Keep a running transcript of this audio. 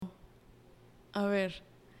A ver,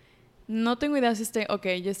 no tengo idea si esté... Ok,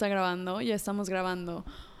 ya está grabando, ya estamos grabando.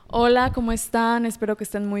 Hola, ¿cómo están? Espero que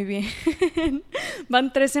estén muy bien.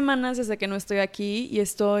 Van 3 semanas desde que no estoy aquí y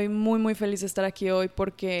estoy muy, muy feliz de estar aquí hoy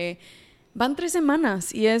porque van 3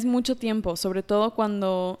 semanas y es mucho tiempo, sobre todo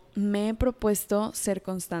cuando me he propuesto ser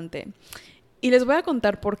constante. Y les voy a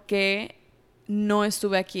contar por qué no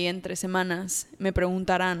estuve aquí en 3 semanas. Me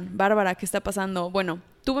preguntarán, Bárbara, ¿qué está pasando? Bueno,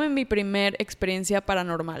 tuve mi primer experiencia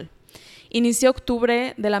paranormal. Inicié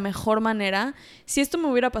octubre de la mejor manera. Si esto me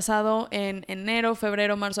hubiera pasado en enero,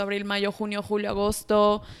 febrero, marzo, abril, mayo, junio, julio,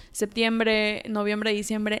 agosto, septiembre, noviembre,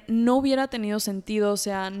 diciembre, no hubiera tenido sentido, o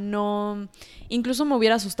sea, no, incluso me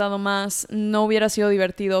hubiera asustado más, no hubiera sido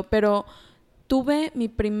divertido, pero tuve mi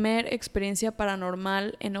primer experiencia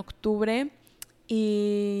paranormal en octubre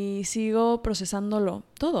y sigo procesándolo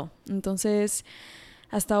todo. Entonces,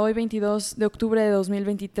 hasta hoy, 22 de octubre de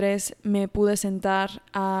 2023, me pude sentar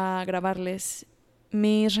a grabarles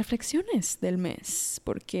mis reflexiones del mes,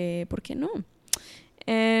 porque, ¿por qué no?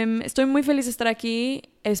 Estoy muy feliz de estar aquí,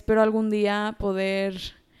 espero algún día poder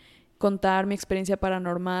contar mi experiencia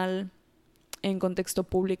paranormal en contexto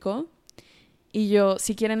público. Y yo,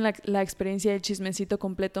 si quieren la experiencia del chismecito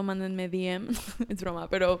completo, mándenme DM. Es broma,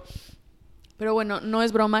 pero bueno, no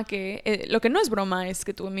es broma que... lo que no es broma es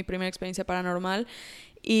que tuve mi primera experiencia paranormal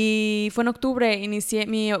y fue en octubre. Inicié...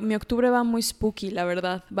 Mi octubre va muy spooky, la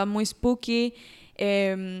verdad. Va muy spooky.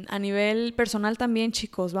 A nivel personal también,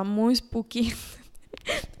 chicos, va muy spooky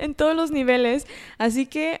en todos los niveles. Así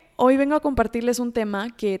que hoy vengo a compartirles un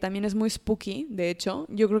tema que también es muy spooky, de hecho.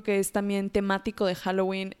 Yo creo que es también temático de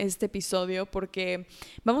Halloween este episodio porque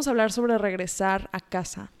vamos a hablar sobre regresar a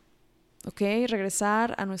casa. ¿Ok?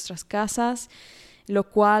 Regresar a nuestras casas,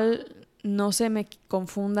 lo cual, no se me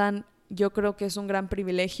confundan, yo creo que es un gran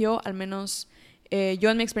privilegio, al menos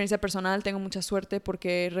yo en mi experiencia personal tengo mucha suerte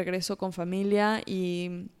porque regreso con familia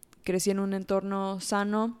y crecí en un entorno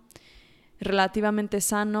sano, relativamente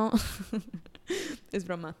sano, es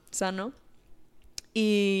broma, sano,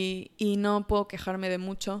 y no puedo quejarme de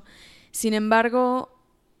mucho. Sin embargo,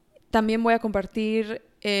 también voy a compartir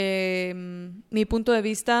mi punto de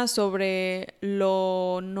vista sobre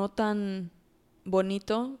lo no tan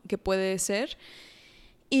bonito que puede ser.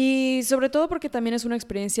 Y sobre todo porque también es una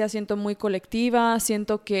experiencia, siento, muy colectiva.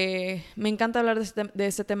 Siento que me encanta hablar de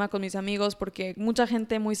este tema con mis amigos porque mucha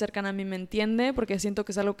gente muy cercana a mí me entiende, porque siento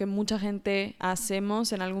que es algo que mucha gente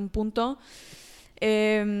hacemos en algún punto.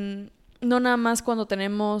 No nada más cuando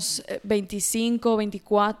tenemos 25,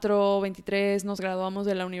 24, 23, nos graduamos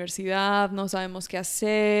de la universidad, no sabemos qué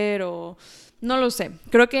hacer o no lo sé.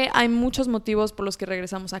 Creo que hay muchos motivos por los que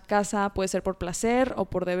regresamos a casa. Puede ser por placer o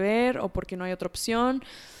por deber o porque no hay otra opción.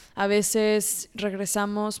 A veces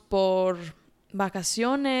regresamos por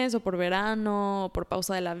vacaciones o por verano o por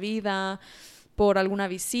pausa de la vida, por alguna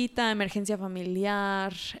visita, emergencia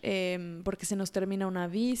familiar, porque se nos termina una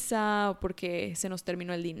visa, o porque se nos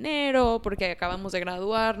terminó el dinero, porque acabamos de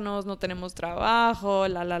graduarnos, no tenemos trabajo,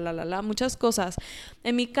 muchas cosas.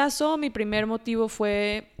 En mi caso, mi primer motivo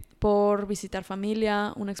fue por visitar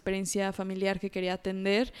familia, una experiencia familiar que quería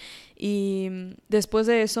atender, y después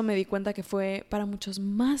de eso me di cuenta que fue para muchos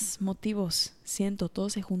más motivos. Siento, todo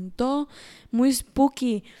se juntó, muy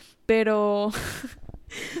spooky, pero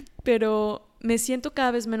pero me siento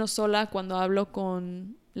cada vez menos sola cuando hablo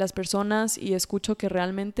con las personas y escucho que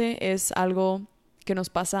realmente es algo que nos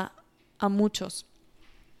pasa a muchos.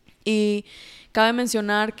 Y cabe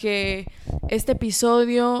mencionar que este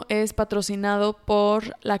episodio es patrocinado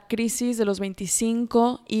por la crisis de los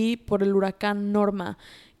 25 y por el huracán Norma,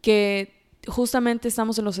 que justamente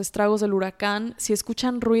estamos en los estragos del huracán. Si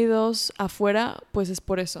escuchan ruidos afuera, pues es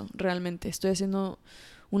por eso, realmente. Estoy haciendo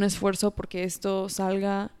un esfuerzo porque esto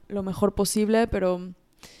salga lo mejor posible, pero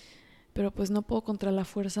pues no puedo contra la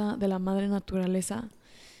fuerza de la madre naturaleza,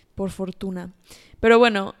 por fortuna. Pero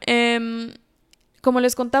bueno, como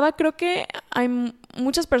les contaba, creo que hay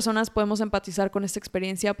muchas personas podemos empatizar con esta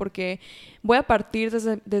experiencia porque voy a partir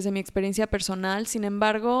desde mi experiencia personal. Sin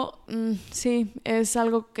embargo, sí, es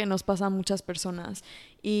algo que nos pasa a muchas personas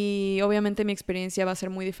y obviamente mi experiencia va a ser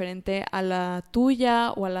muy diferente a la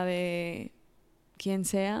tuya o a la de quien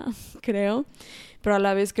sea, creo, pero a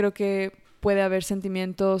la vez creo que puede haber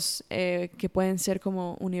sentimientos que pueden ser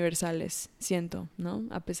como universales, siento, ¿no?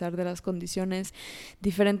 A pesar de las condiciones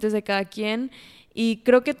diferentes de cada quien. Y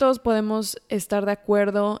creo que todos podemos estar de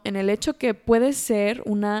acuerdo en el hecho que puede ser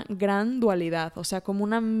una gran dualidad, o sea, como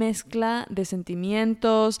una mezcla de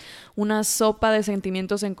sentimientos, una sopa de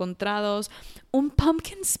sentimientos encontrados, un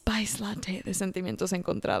pumpkin spice latte de sentimientos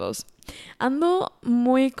encontrados. Ando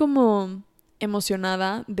muy como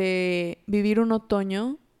emocionada de vivir un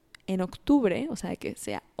otoño en octubre, o sea, que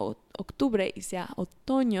sea octubre y sea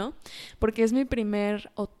otoño, porque es mi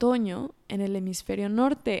primer otoño en el hemisferio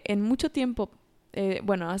norte. En mucho tiempo,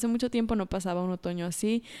 hace mucho tiempo no pasaba un otoño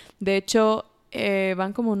así. De hecho,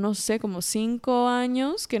 van como, no sé, como 5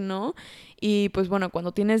 años que no. Y pues bueno,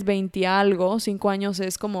 cuando tienes 20 y algo, 5 años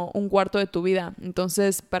es como un cuarto de tu vida.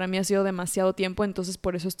 Entonces, para mí ha sido demasiado tiempo. Entonces,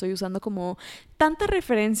 por eso estoy usando como tanta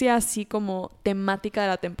referencia así como temática de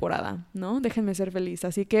la temporada, ¿no? Déjenme ser feliz.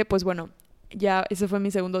 Así que, pues bueno, ya ese fue mi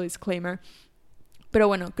segundo disclaimer. Pero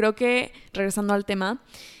bueno, creo que regresando al tema,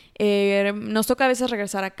 nos toca a veces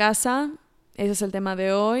regresar a casa. Ese es el tema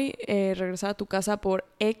de hoy, regresar a tu casa por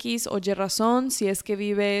X o Y razón, si es que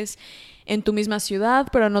vives en tu misma ciudad,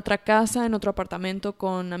 pero en otra casa, en otro apartamento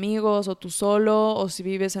con amigos, o tú solo, o si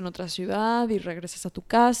vives en otra ciudad y regresas a tu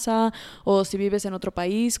casa, o si vives en otro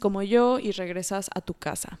país como yo y regresas a tu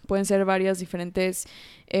casa. Pueden ser varias diferentes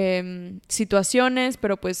situaciones,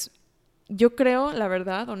 pero pues yo creo, la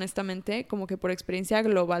verdad, honestamente, como que por experiencia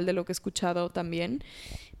global de lo que he escuchado también,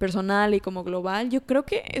 personal y como global, yo creo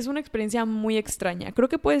que es una experiencia muy extraña. Creo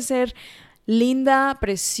que puede ser linda,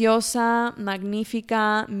 preciosa,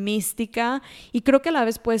 magnífica, mística, y creo que a la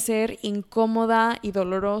vez puede ser incómoda y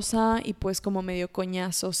dolorosa y pues como medio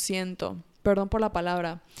coñazo, siento. Perdón por la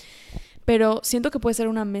palabra. Pero siento que puede ser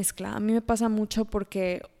una mezcla. A mí me pasa mucho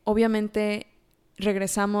porque obviamente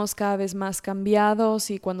regresamos cada vez más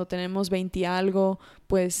cambiados y cuando tenemos 20 y algo,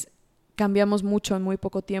 pues cambiamos mucho en muy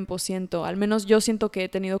poco tiempo, siento. Al menos yo siento que he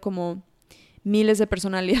tenido como miles de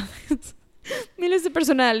personalidades, miles de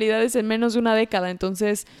personalidades en menos de una década.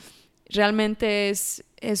 Entonces, realmente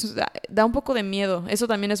da un poco de miedo. Eso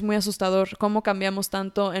también es muy asustador, cómo cambiamos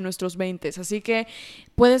tanto en nuestros 20s. Así que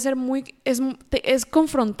puede ser es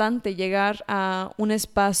confrontante llegar a un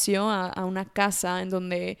espacio, a una casa en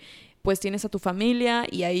donde pues tienes a tu familia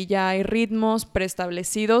y ahí ya hay ritmos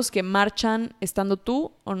preestablecidos que marchan estando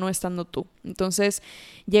tú o no estando tú. Entonces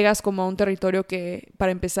llegas como a un territorio que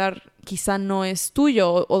para empezar quizá no es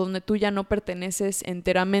tuyo o donde tú ya no perteneces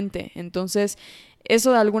enteramente. Entonces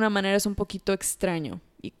eso de alguna manera es un poquito extraño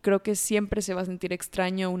y creo que siempre se va a sentir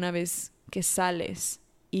extraño una vez que sales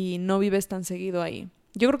y no vives tan seguido ahí.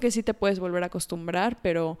 Yo creo que sí te puedes volver a acostumbrar,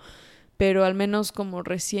 pero al menos como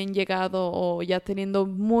recién llegado o ya teniendo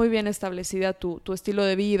muy bien establecida tu estilo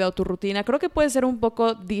de vida o tu rutina, creo que puede ser un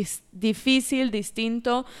poco difícil,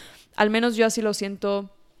 distinto, al menos yo así lo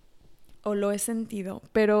siento o lo he sentido,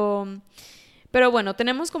 pero bueno,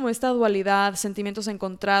 tenemos como esta dualidad, sentimientos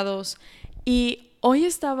encontrados y hoy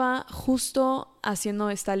estaba justo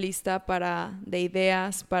haciendo esta lista de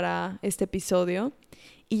ideas para este episodio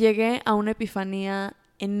y llegué a una epifanía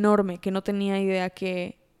enorme que no tenía idea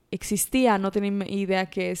que existía, no tenía idea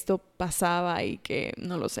que esto pasaba y que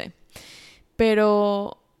no lo sé.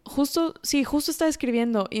 Pero justo estaba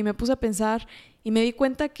escribiendo y me puse a pensar y me di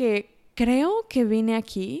cuenta que creo que vine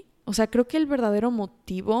aquí, o sea, creo que el verdadero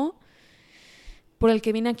motivo por el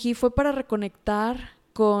que vine aquí fue para reconectar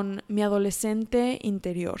con mi adolescente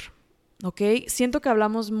interior, ¿ok? Siento que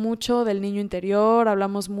hablamos mucho del niño interior,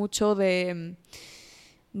 hablamos mucho de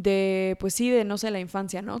pues sí, de no sé, la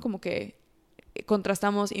infancia, ¿no? Como que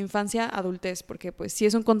contrastamos infancia, adultez, porque pues sí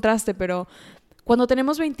es un contraste, pero cuando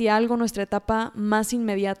tenemos 20 y algo, nuestra etapa más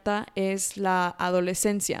inmediata es la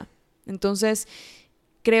adolescencia. Entonces,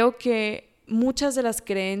 creo que muchas de las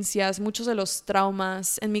creencias, muchos de los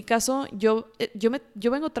traumas, en mi caso, yo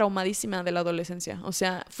vengo traumadísima de la adolescencia. O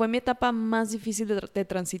sea, fue mi etapa más difícil de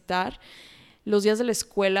transitar. Los días de la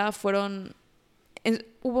escuela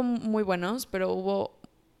hubo muy buenos, pero hubo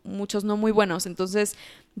muchos no muy buenos. Entonces,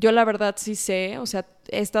 yo la verdad sí sé, o sea,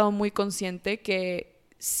 he estado muy consciente que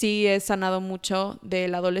sí he sanado mucho de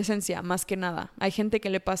la adolescencia, más que nada. Hay gente que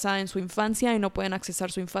le pasa en su infancia y no pueden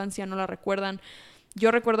accesar su infancia, no la recuerdan. Yo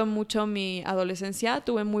recuerdo mucho mi adolescencia,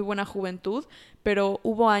 tuve muy buena juventud, pero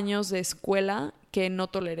hubo años de escuela que no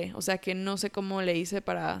toleré, o sea, que no sé cómo le hice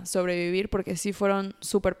para sobrevivir porque sí fueron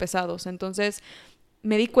súper pesados. Entonces,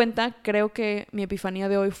 me di cuenta, creo que mi epifanía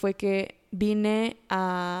de hoy fue que vine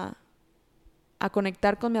a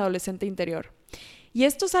conectar con mi adolescente interior. Y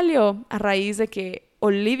esto salió a raíz de que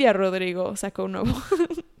Olivia Rodrigo sacó un nuevo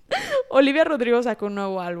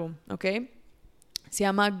álbum, ¿ok? Se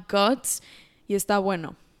llama Guts y está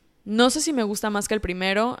bueno. No sé si me gusta más que el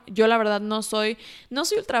primero. Yo la verdad no soy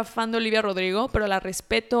ultra fan de Olivia Rodrigo, pero la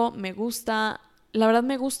respeto, me gusta. La verdad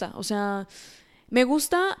me gusta, o sea, me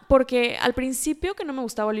gusta porque al principio que no me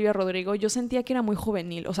gustaba Olivia Rodrigo, yo sentía que era muy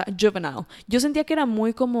juvenil, o sea, juvenile. Yo sentía que era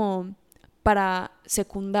muy como para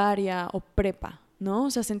secundaria o prepa, ¿no?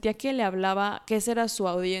 O sea, sentía que le hablaba, que esa era su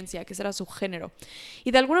audiencia, que ese era su género.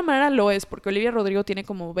 Y de alguna manera lo es, porque Olivia Rodrigo tiene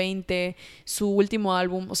como 20, su último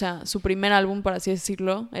álbum, o sea, su primer álbum, por así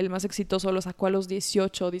decirlo, el más exitoso, lo sacó a los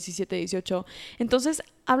 18, 17, 18. Entonces,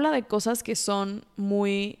 habla de cosas que son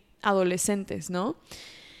muy adolescentes, ¿no?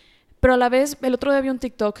 Pero a la vez, el otro día vi un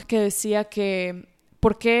TikTok que decía que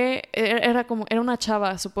 ¿por qué? Era una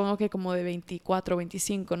chava, supongo que como de 24,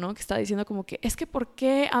 25, ¿no? Que estaba diciendo como que, es que ¿por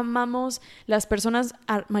qué amamos las personas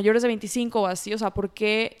mayores de 25 o así? O sea, ¿por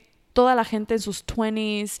qué toda la gente en sus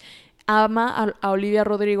 20s ama a Olivia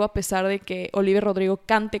Rodrigo a pesar de que Olivia Rodrigo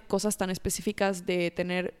cante cosas tan específicas de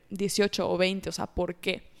tener 18 o 20? O sea, ¿por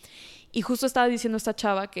qué? Y justo estaba diciendo esta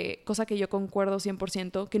chava que, cosa que yo concuerdo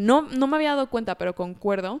 100%, que no me había dado cuenta, pero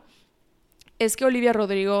concuerdo, es que Olivia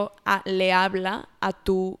Rodrigo le habla a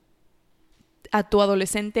tu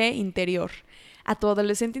adolescente interior. A tu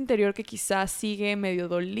adolescente interior que quizá sigue medio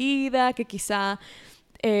dolida, que quizá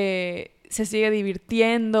se sigue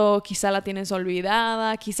divirtiendo, quizá la tienes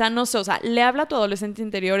olvidada, quizá no sé, o sea, le habla a tu adolescente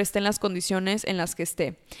interior, esté en las condiciones en las que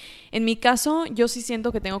esté. En mi caso, yo sí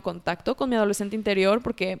siento que tengo contacto con mi adolescente interior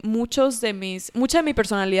porque mucha de mi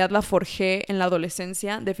personalidad la forjé en la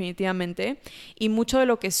adolescencia, definitivamente, y mucho de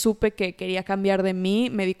lo que supe que quería cambiar de mí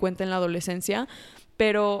me di cuenta en la adolescencia.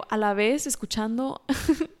 Pero a la vez, escuchando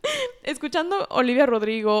Olivia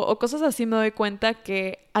Rodrigo o cosas así, me doy cuenta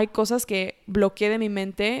que hay cosas que bloqueé de mi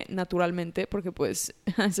mente naturalmente, porque pues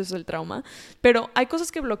ese es el trauma. Pero hay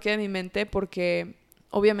cosas que bloqueé de mi mente porque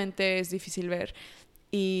obviamente es difícil ver.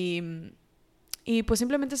 Y pues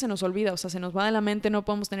simplemente se nos olvida, o sea, se nos va de la mente, no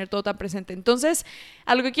podemos tener todo tan presente. Entonces,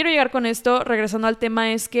 a lo que quiero llegar con esto, regresando al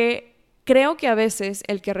tema, es que creo que a veces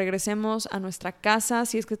el que regresemos a nuestra casa,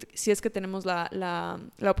 si es que tenemos la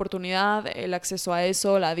oportunidad, el acceso a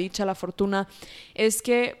eso, la dicha, la fortuna, es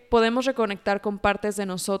que podemos reconectar con partes de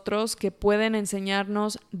nosotros que pueden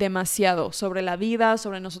enseñarnos demasiado sobre la vida,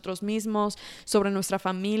 sobre nosotros mismos, sobre nuestra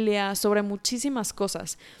familia, sobre muchísimas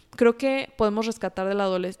cosas. Creo que podemos rescatar de la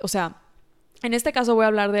adolescencia, o sea, en este caso voy a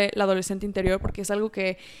hablar de la adolescente interior porque es algo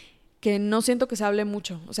que no siento que se hable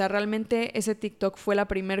mucho. O sea, realmente ese TikTok fue la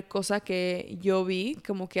primera cosa que yo vi,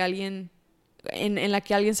 como que alguien, en la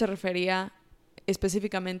que alguien se refería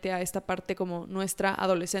específicamente a esta parte como nuestra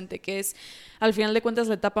adolescente, que es, al final de cuentas,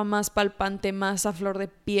 la etapa más palpante, más a flor de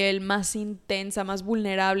piel, más intensa, más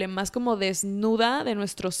vulnerable, más como desnuda de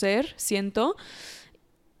nuestro ser, siento.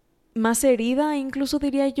 Más herida, incluso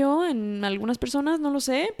diría yo, en algunas personas, no lo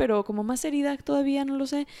sé, pero como más herida todavía, no lo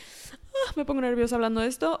sé. Me pongo nerviosa hablando de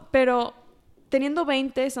esto, pero teniendo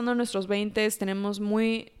 20, estando en nuestros 20, tenemos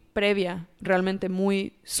muy previa, realmente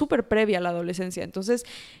muy súper previa a la adolescencia. Entonces,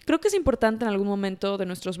 creo que es importante en algún momento de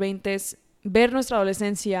nuestros 20 ver nuestra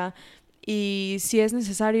adolescencia y si es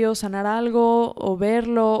necesario sanar algo o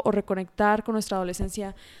verlo o reconectar con nuestra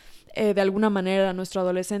adolescencia de alguna manera, nuestro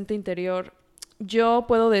adolescente interior. Yo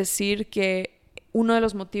puedo decir que uno de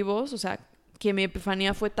los motivos, o sea, que mi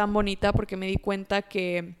epifanía fue tan bonita porque me di cuenta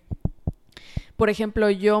que, por ejemplo,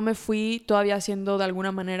 yo me fui todavía siendo de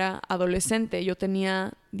alguna manera adolescente. Yo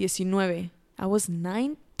tenía 19. I was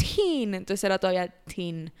 19. Entonces era todavía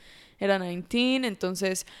teen. Era 19,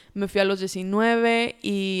 entonces me fui a los 19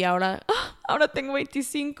 y ahora tengo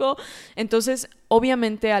 25. Entonces,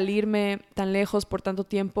 obviamente, al irme tan lejos por tanto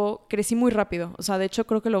tiempo, crecí muy rápido. O sea, de hecho,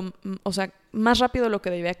 creo que más rápido de lo que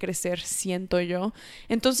debía crecer, siento yo.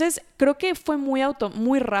 Entonces, creo que fue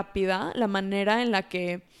muy rápida la manera en la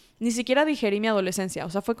que ni siquiera digerí mi adolescencia. O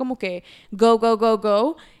sea, fue como que go, go, go,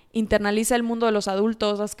 go. Internaliza el mundo de los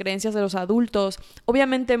adultos, las creencias de los adultos.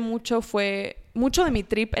 Obviamente mucho de mi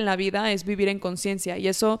trip en la vida es vivir en conciencia y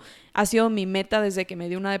eso ha sido mi meta desde que me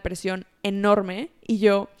dio una depresión enorme y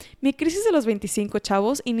mi crisis de los 25,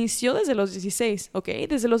 chavos, inició desde los 16, ¿ok?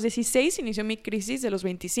 Desde los 16 inició mi crisis de los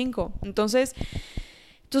 25. Entonces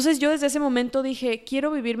yo desde ese momento dije, quiero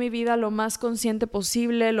vivir mi vida lo más consciente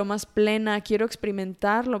posible, lo más plena, quiero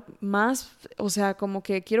experimentar lo más, o sea, como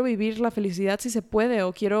que quiero vivir la felicidad si se puede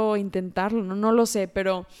o quiero intentarlo, no lo sé,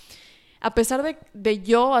 pero a pesar de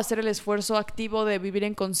yo hacer el esfuerzo activo de vivir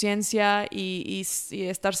en conciencia y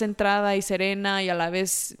estar centrada y serena y a la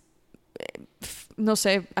vez, no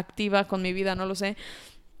sé, activa con mi vida, no lo sé,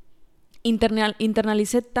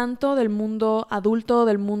 internalicé tanto del mundo adulto,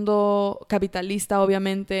 del mundo capitalista,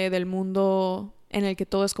 obviamente, del mundo en el que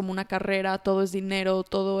todo es como una carrera, todo es dinero,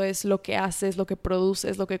 todo es lo que haces, lo que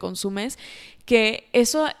produces, lo que consumes, que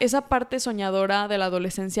esa parte soñadora de la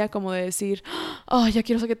adolescencia, como de decir, ya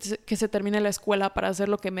quiero que se termine la escuela para hacer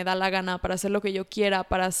lo que me da la gana, para hacer lo que yo quiera,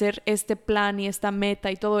 para hacer este plan y esta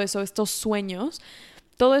meta y todo eso, estos sueños,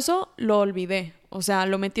 todo eso lo olvidé. O sea,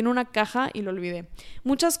 lo metí en una caja y lo olvidé.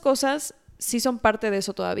 Muchas cosas sí son parte de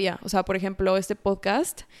eso todavía. O sea, por ejemplo, este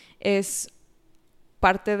podcast es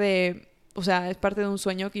parte de, o sea, es parte de un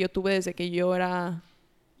sueño que yo tuve desde que yo era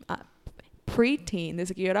preteen,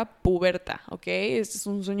 desde que yo era puberta, ¿ok? Este es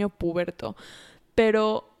un sueño puberto.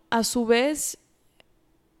 Pero a su vez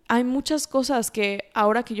hay muchas cosas que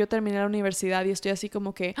ahora que yo terminé la universidad y estoy así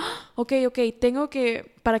como que, ok, tengo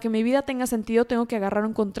que, para que mi vida tenga sentido, tengo que agarrar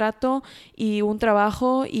un contrato y un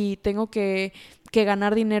trabajo y tengo que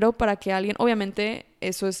ganar dinero para que alguien, obviamente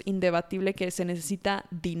eso es indebatible que se necesita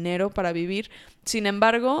dinero para vivir. Sin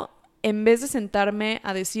embargo, en vez de sentarme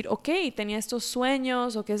a decir, ok, tenía estos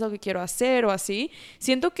sueños o qué es lo que quiero hacer o así,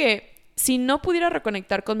 siento que si no pudiera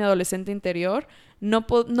reconectar con mi adolescente interior, no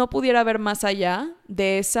pudiera ver más allá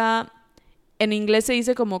de esa, en inglés se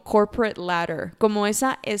dice como corporate ladder, como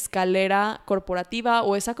esa escalera corporativa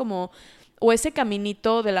o esa como, o ese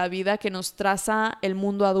caminito de la vida que nos traza el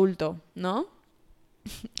mundo adulto, ¿no?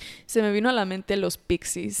 Se me vino a la mente los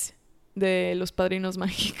pixies de los Padrinos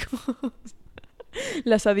Mágicos.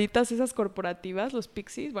 Las haditas esas corporativas, los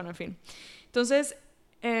pixies, bueno, en fin.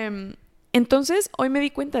 Entonces, hoy me di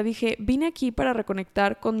cuenta, dije, vine aquí para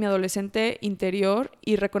reconectar con mi adolescente interior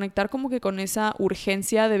y reconectar como que con esa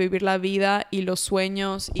urgencia de vivir la vida y los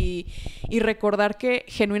sueños y recordar que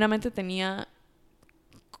genuinamente tenía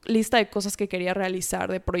lista de cosas que quería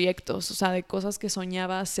realizar, de proyectos, o sea, de cosas que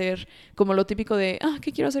soñaba hacer, como lo típico de,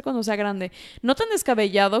 ¿qué quiero hacer cuando sea grande? No tan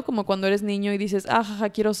descabellado como cuando eres niño y dices, jaja,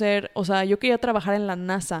 quiero ser, o sea, yo quería trabajar en la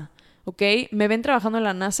NASA, ¿ok? ¿Me ven trabajando en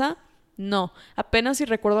la NASA? No, apenas si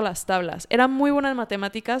recuerdo las tablas. Era muy buena en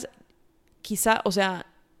matemáticas, quizá, o sea,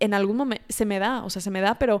 en algún momento se me da,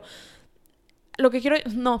 pero lo que quiero,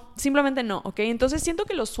 no, simplemente no, ¿ok? Entonces siento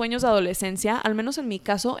que los sueños de adolescencia, al menos en mi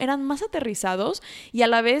caso, eran más aterrizados y a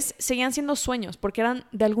la vez seguían siendo sueños porque eran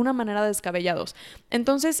de alguna manera descabellados.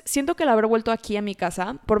 Entonces siento que el haber vuelto aquí a mi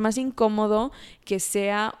casa, por más incómodo que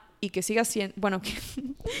sea y que siga siendo, bueno,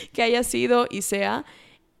 que haya sido y sea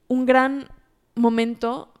un gran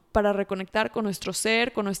momento para reconectar con nuestro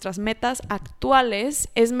ser, con nuestras metas actuales,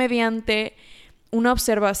 es mediante una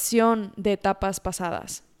observación de etapas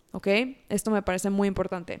pasadas. ¿Ok? Esto me parece muy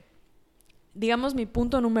importante. Digamos mi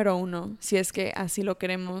punto número 1, si es que así lo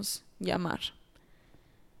queremos llamar.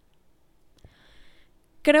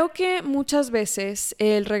 Creo que muchas veces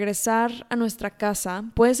el regresar a nuestra casa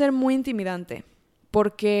puede ser muy intimidante,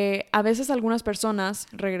 porque a veces algunas personas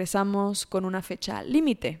regresamos con una fecha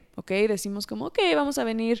límite, ¿ok? Decimos como, ok, vamos a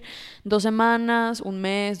venir 2 semanas, 1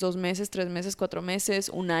 mes, 2 meses, 3 meses, 4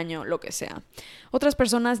 meses, 1 año, lo que sea. Otras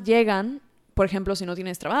personas llegan, por ejemplo, si no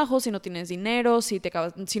tienes trabajo, si no tienes dinero, si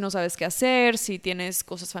no sabes qué hacer, si tienes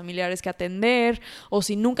cosas familiares que atender o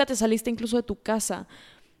si nunca te saliste incluso de tu casa,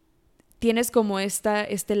 tienes como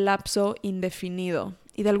este lapso indefinido.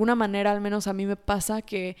 Y de alguna manera, al menos a mí me pasa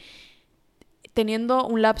que teniendo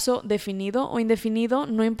un lapso definido o indefinido,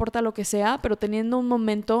 no importa lo que sea, pero teniendo un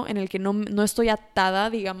momento en el que no estoy atada,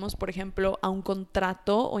 digamos, por ejemplo, a un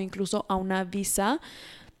contrato o incluso a una visa,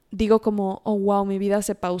 digo como, oh, wow, mi vida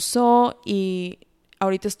se pausó y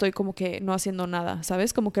ahorita estoy como que no haciendo nada,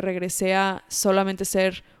 ¿sabes? Como que regresé a solamente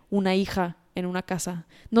ser una hija en una casa.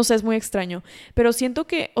 No sé, es muy extraño. Pero siento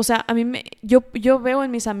que, o sea, yo veo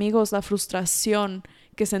en mis amigos la frustración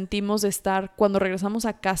que sentimos de estar cuando regresamos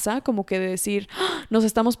a casa, como que de decir, nos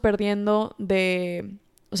estamos perdiendo de...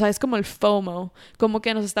 O sea, es como el FOMO, como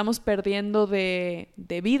que nos estamos perdiendo de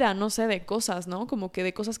vida, no sé, de cosas, ¿no? Como que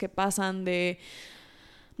de cosas que pasan, de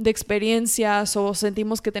experiencias o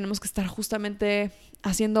sentimos que tenemos que estar justamente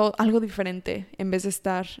haciendo algo diferente en vez de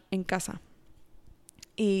estar en casa.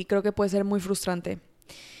 Y creo que puede ser muy frustrante.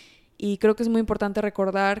 Y creo que es muy importante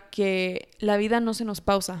recordar que la vida no se nos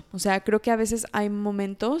pausa. O sea, creo que a veces hay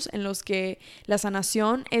momentos en los que la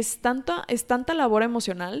sanación es tanta labor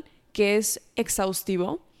emocional que es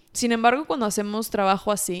exhaustivo. Sin embargo, cuando hacemos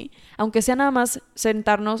trabajo así, aunque sea nada más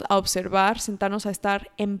sentarnos a observar, sentarnos a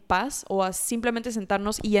estar en paz o a simplemente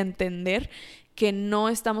sentarnos y a entender que no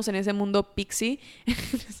estamos en ese mundo pixie,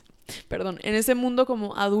 perdón, en ese mundo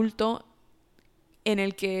como adulto en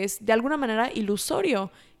el que es de alguna manera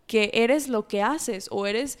ilusorio, que eres lo que haces o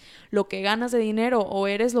eres lo que ganas de dinero o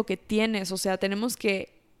eres lo que tienes. O sea, tenemos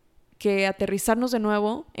que aterrizarnos de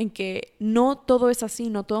nuevo en que no todo es así,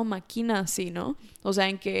 no todo maquina así, ¿no? O sea,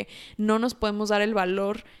 en que no nos podemos dar el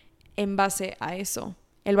valor en base a eso.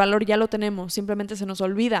 El valor ya lo tenemos, simplemente se nos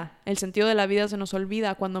olvida. El sentido de la vida se nos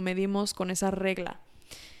olvida cuando medimos con esa regla.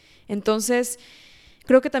 Entonces,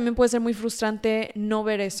 creo que también puede ser muy frustrante no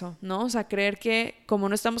ver eso, ¿no? O sea, creer que como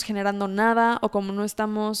no estamos generando nada o como no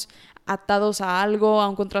estamos atados a algo, a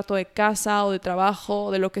un contrato de casa o de trabajo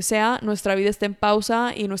o de lo que sea, nuestra vida está en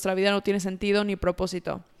pausa y nuestra vida no tiene sentido ni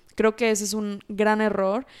propósito. Creo que ese es un gran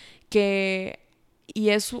error y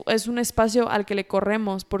es un espacio al que le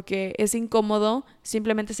corremos porque es incómodo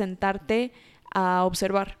simplemente sentarte a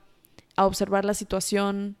observar la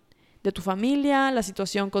situación de tu familia, la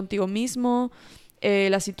situación contigo mismo,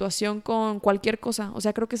 la situación con cualquier cosa. O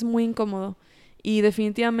sea, creo que es muy incómodo y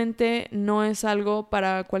definitivamente no es algo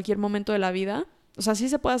para cualquier momento de la vida. O sea, sí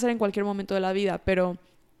se puede hacer en cualquier momento de la vida, pero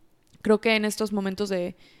creo que en estos momentos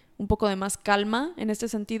de un poco de más calma en este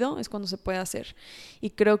sentido es cuando se puede hacer.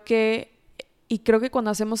 Y creo que, y creo que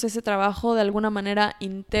cuando hacemos ese trabajo de alguna manera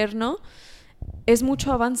interno es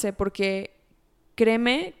mucho avance porque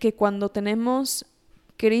créeme que cuando tenemos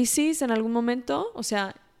crisis en algún momento, o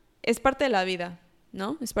sea, es parte de la vida,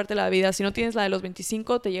 ¿no? Es parte de la vida. Si no tienes la de los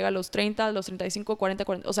 25, te llega a los 30, a los 35, 40,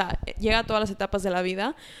 40, o sea, llega a todas las etapas de la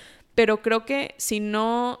vida, pero creo que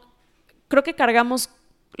creo que cargamos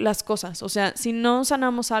las cosas, o sea, si no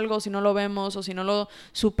sanamos algo, si no lo vemos o si no lo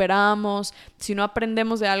superamos, si no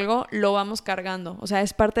aprendemos de algo, lo vamos cargando, o sea,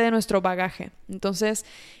 es parte de nuestro bagaje. Entonces,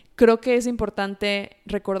 creo que es importante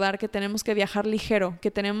recordar que tenemos que viajar ligero, que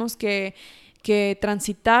tenemos que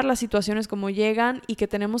transitar las situaciones como llegan y que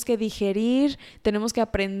tenemos que digerir, tenemos que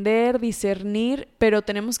aprender, discernir, pero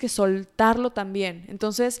tenemos que soltarlo también.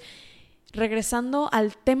 Entonces, regresando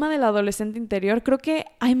al tema del adolescente interior, creo que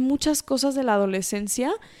hay muchas cosas de la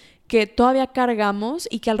adolescencia que todavía cargamos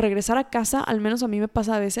y que al regresar a casa, al menos a mí me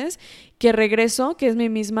pasa a veces, que regreso, que es mi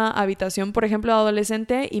misma habitación, por ejemplo, de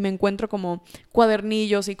adolescente, y me encuentro como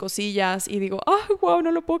cuadernillos y cosillas y digo, ¡ah, wow,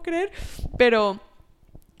 no lo puedo creer! Pero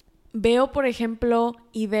veo, por ejemplo,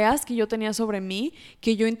 ideas que yo tenía sobre mí,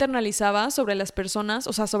 que yo internalizaba sobre las personas,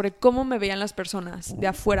 o sea, sobre cómo me veían las personas de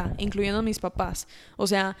afuera, incluyendo mis papás. O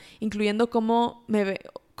sea, incluyendo cómo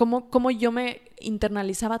yo me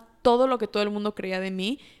internalizaba todo lo que todo el mundo creía de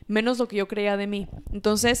mí, menos lo que yo creía de mí.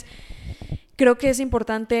 Entonces, creo que es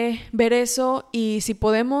importante ver eso y si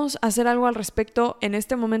podemos hacer algo al respecto en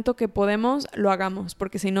este momento que podemos, lo hagamos,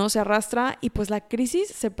 porque si no se arrastra y pues la crisis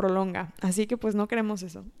se prolonga. Así que pues no queremos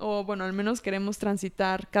eso. O bueno, al menos queremos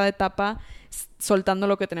transitar cada etapa soltando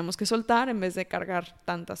lo que tenemos que soltar en vez de cargar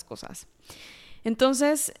tantas cosas.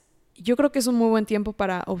 Entonces, yo creo que es un muy buen tiempo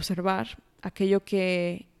para observar aquello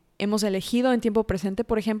que hemos elegido en tiempo presente,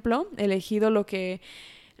 por ejemplo, elegido lo que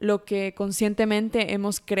conscientemente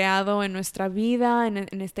hemos creado en nuestra vida,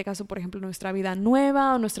 en este caso, por ejemplo, nuestra vida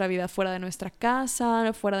nueva o nuestra vida fuera de nuestra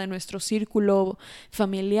casa, fuera de nuestro círculo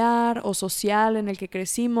familiar o social en el que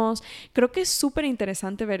crecimos. Creo que es súper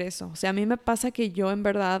interesante ver eso. O sea, a mí me pasa que yo en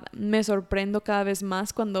verdad me sorprendo cada vez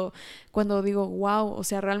más cuando digo, wow, o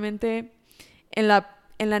sea, realmente en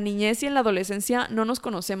la niñez y en la adolescencia no nos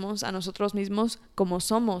conocemos a nosotros mismos como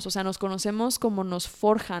somos, o sea, nos conocemos como nos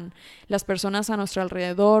forjan las personas a nuestro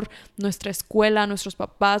alrededor, nuestra escuela, nuestros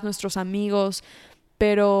papás, nuestros amigos,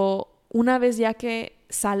 pero una vez ya que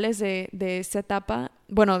sales de esa etapa,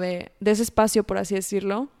 bueno, de ese espacio, por así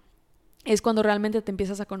decirlo, es cuando realmente te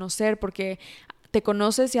empiezas a conocer porque te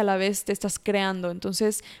conoces y a la vez te estás creando.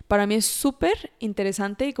 Entonces, para mí es súper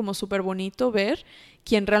interesante y como súper bonito ver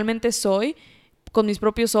quién realmente soy con mis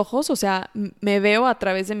propios ojos, o sea, me veo a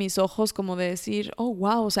través de mis ojos como de decir, oh,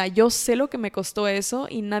 wow, o sea, yo sé lo que me costó eso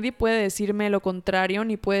y nadie puede decirme lo contrario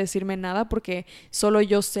ni puede decirme nada porque solo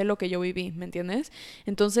yo sé lo que yo viví, ¿me entiendes?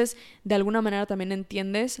 Entonces, de alguna manera también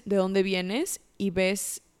entiendes de dónde vienes y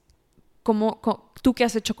ves tú qué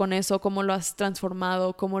has hecho con eso, cómo lo has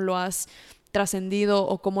transformado, cómo lo has trascendido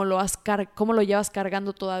o cómo lo llevas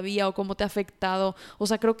cargando todavía o cómo te ha afectado. O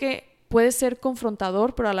sea, creo que puede ser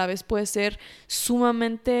confrontador, pero a la vez puede ser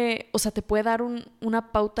sumamente, o sea, te puede dar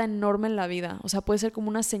una pauta enorme en la vida. O sea, puede ser como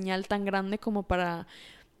una señal tan grande como para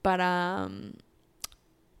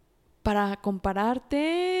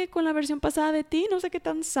compararte con la versión pasada de ti. No sé qué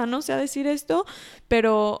tan sano sea decir esto,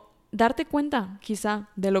 pero darte cuenta quizá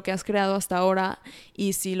de lo que has creado hasta ahora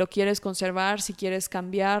y si lo quieres conservar, si quieres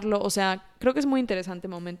cambiarlo. O sea, creo que es muy interesante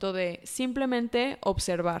el momento de simplemente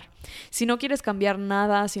observar. Si no quieres cambiar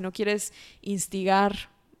nada, si no quieres instigar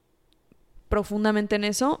profundamente en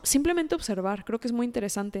eso, simplemente observar, creo que es muy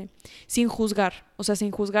interesante, sin juzgar, o sea,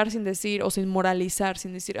 sin juzgar, sin decir, o sin moralizar,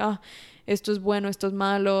 sin decir, esto es bueno, esto es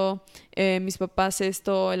malo, mis papás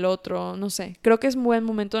esto, el otro, no sé. Creo que es un buen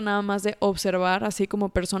momento nada más de observar, así como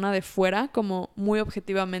persona de fuera, como muy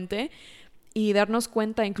objetivamente, y darnos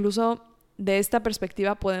cuenta, incluso de esta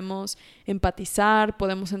perspectiva podemos empatizar,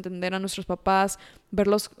 podemos entender a nuestros papás,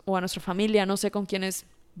 verlos, o a nuestra familia, no sé con quiénes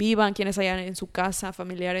vivan, quienes hayan en su casa,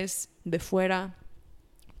 familiares de fuera,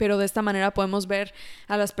 pero de esta manera podemos ver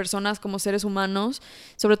a las personas como seres humanos,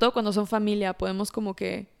 sobre todo cuando son familia, podemos como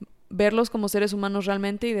que verlos como seres humanos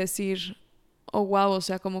realmente y decir, oh wow, o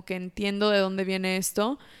sea, como que entiendo de dónde viene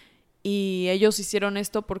esto, y ellos hicieron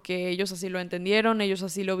esto porque ellos así lo entendieron, ellos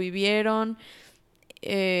así lo vivieron,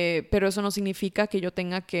 pero eso no significa que yo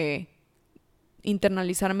tenga que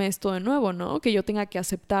internalizarme esto de nuevo, ¿no? Que yo tenga que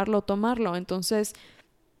aceptarlo, tomarlo. Entonces,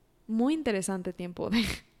 muy interesante tiempo de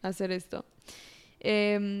hacer esto.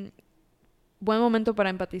 Buen momento para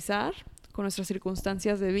empatizar con nuestras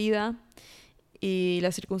circunstancias de vida y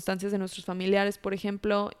las circunstancias de nuestros familiares, por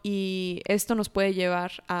ejemplo, y esto nos puede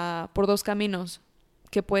llevar por dos caminos,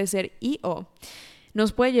 que puede ser y o.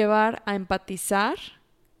 Nos puede llevar a empatizar,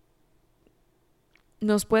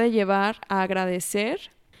 nos puede llevar a agradecer,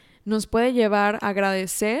 o nos puede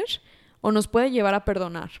llevar a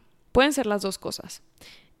perdonar. Pueden ser las dos cosas.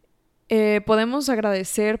 Podemos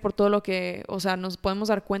agradecer por todo lo que, o sea, nos podemos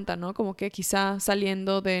dar cuenta, ¿no? Como que quizá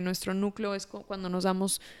saliendo de nuestro núcleo es cuando nos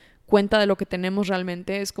damos cuenta de lo que tenemos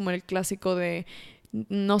realmente. Es como el clásico de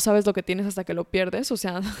no sabes lo que tienes hasta que lo pierdes. O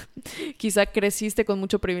sea, quizá creciste con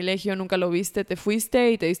mucho privilegio, nunca lo viste, te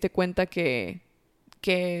fuiste y te diste cuenta que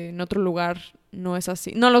en otro lugar no es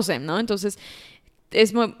así. No lo sé, ¿no? Entonces,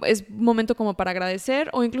 es momento como para agradecer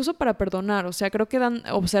o incluso para perdonar. O sea, creo que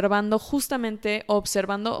observando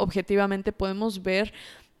objetivamente podemos ver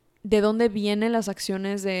de dónde vienen las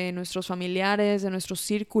acciones de nuestros familiares, de nuestro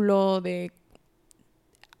círculo, de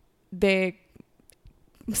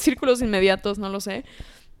círculos inmediatos, no lo sé.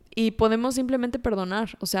 Y podemos simplemente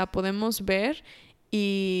perdonar. O sea, podemos ver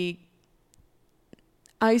y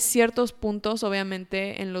hay ciertos puntos,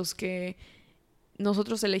 obviamente, en los que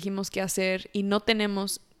nosotros elegimos qué hacer y no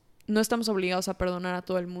estamos obligados a perdonar a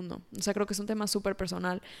todo el mundo. O sea, creo que es un tema súper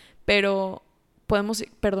personal, pero podemos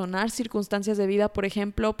perdonar circunstancias de vida, por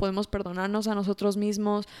ejemplo, podemos perdonarnos a nosotros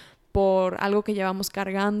mismos por algo que llevamos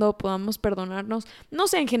cargando, podemos perdonarnos, no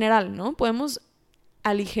sé, en general, ¿no? Podemos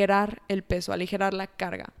aligerar el peso, aligerar la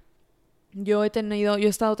carga. Yo he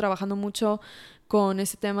estado trabajando mucho con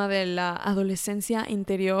ese tema de la adolescencia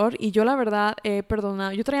interior y yo la verdad he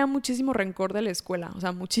perdonado, yo traía muchísimo rencor de la escuela, o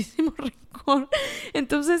sea, muchísimo rencor.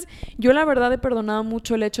 Entonces, yo la verdad he perdonado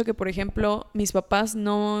mucho el hecho que, por ejemplo, mis papás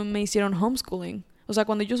no me hicieron homeschooling. O sea,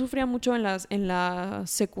 cuando yo sufría mucho en la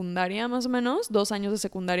secundaria, más o menos, 2 años de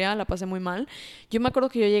secundaria, la pasé muy mal. Yo me acuerdo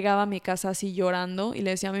que yo llegaba a mi casa así llorando y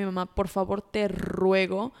le decía a mi mamá, por favor, te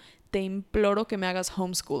ruego, te imploro que me hagas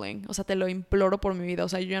homeschooling. O sea, te lo imploro por mi vida. O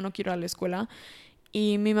sea, yo ya no quiero ir a la escuela.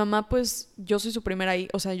 Y mi mamá, pues, yo soy su primera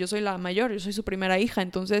hija. O sea, yo soy la mayor, yo soy su primera hija.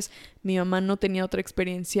 Entonces, mi mamá no tenía otra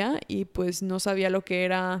experiencia y pues no sabía lo que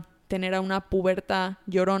era tener a una puberta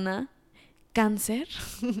llorona, cáncer,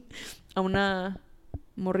 a una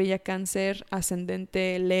morrilla cáncer,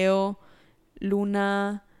 ascendente Leo,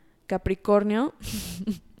 luna, Capricornio.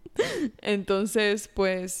 Entonces,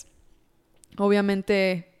 pues,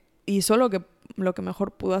 obviamente hizo lo que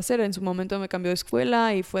mejor pudo hacer. En su momento me cambió de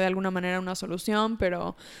escuela y fue de alguna manera una solución,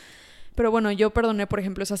 pero bueno, yo perdoné, por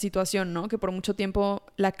ejemplo, esa situación, ¿no? Que por mucho tiempo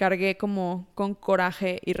la cargué como con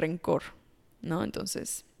coraje y rencor, ¿no?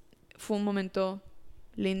 Entonces, fue un momento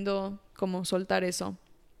lindo como soltar eso.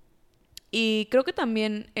 Y creo que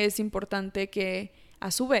también es importante que,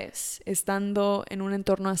 a su vez, estando en un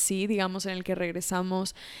entorno así, digamos, en el que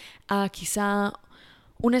regresamos a quizá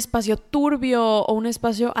un espacio turbio o un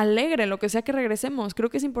espacio alegre, lo que sea que regresemos, creo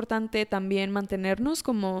que es importante también mantenernos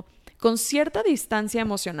como con cierta distancia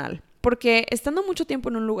emocional, porque estando mucho tiempo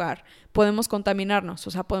en un lugar podemos contaminarnos,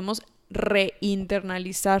 o sea, podemos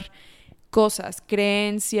reinternalizar cosas,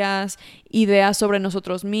 creencias, ideas sobre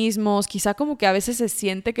nosotros mismos, quizá como que a veces se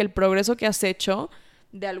siente que el progreso que has hecho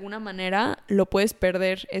de alguna manera lo puedes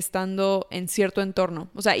perder estando en cierto entorno.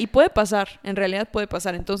 O sea, y puede pasar, en realidad puede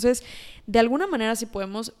pasar. Entonces, de alguna manera, si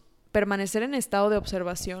podemos permanecer en estado de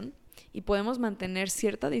observación y podemos mantener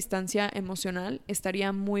cierta distancia emocional,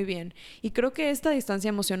 estaría muy bien. Y creo que esta distancia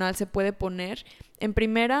emocional se puede poner en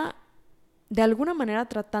primera, de alguna manera,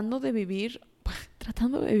 tratando de vivir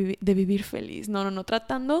feliz. No,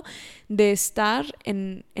 tratando de estar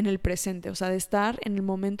en el presente, o sea, de estar en el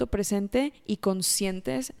momento presente y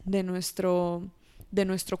conscientes de nuestro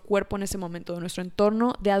cuerpo en ese momento, de nuestro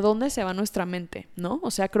entorno, de a dónde se va nuestra mente, ¿no?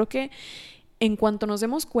 O sea, creo que en cuanto nos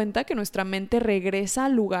demos cuenta que nuestra mente regresa a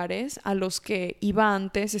lugares a los que iba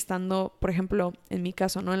antes, estando, por ejemplo, en mi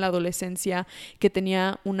caso, ¿no? En la adolescencia, que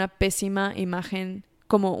tenía una pésima imagen,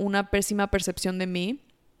 como una pésima percepción de mí,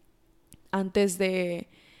 antes de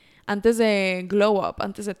glow up,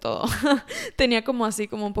 antes de todo. Tenía como así,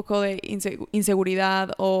 como un poco de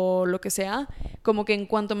inseguridad o lo que sea. Como que en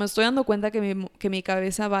cuanto me estoy dando cuenta que mi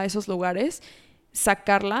cabeza va a esos lugares,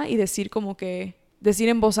 sacarla y decir como que... Decir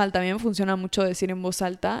en voz alta. A mí me funciona mucho decir en voz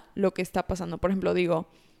alta lo que está pasando. Por ejemplo, digo...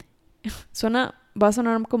 va a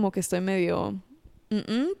sonar como que estoy medio...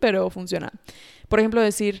 pero funciona. por ejemplo,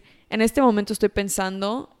 decir, en este momento estoy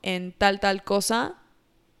pensando en tal cosa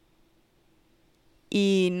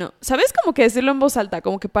y no, ¿sabes? Como que decirlo en voz alta,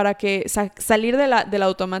 como que para que salir del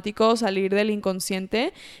automático, salir del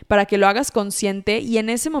inconsciente, para que lo hagas consciente y en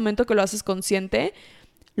ese momento que lo haces consciente,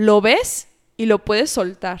 lo ves y lo puedes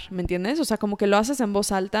soltar, ¿me entiendes? O sea, como que lo haces en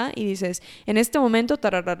voz alta y dices, en este momento,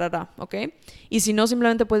 tarararara, ¿ok? Y si no,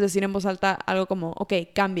 simplemente puedes decir en voz alta algo como, ok,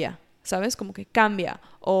 cambia, ¿sabes? Como que cambia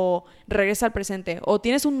o regresa al presente o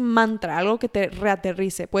tienes un mantra, algo que te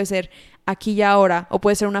reaterrice, puede ser aquí y ahora o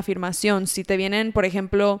puede ser una afirmación. Si te vienen, por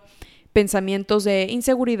ejemplo, pensamientos de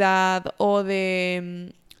inseguridad o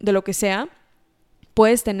de lo que sea,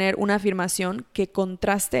 puedes tener una afirmación que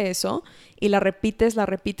contraste eso y la repites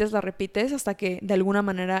hasta que de alguna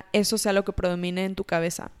manera eso sea lo que predomine en tu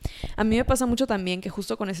cabeza. A mí me pasa mucho también que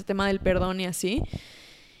justo con ese tema del perdón y así,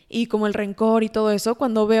 y como el rencor y todo eso,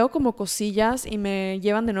 cuando veo como cosillas y me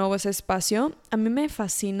llevan de nuevo a ese espacio, a mí me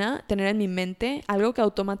fascina tener en mi mente algo que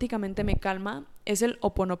automáticamente me calma, es el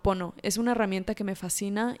Ho'oponopono. Es una herramienta que me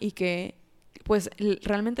fascina y que pues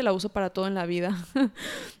realmente la uso para todo en la vida.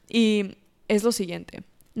 Y es lo siguiente.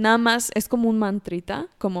 Nada más es como un mantrita,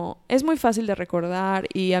 como es muy fácil de recordar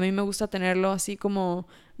y a mí me gusta tenerlo así como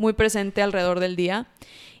muy presente alrededor del día.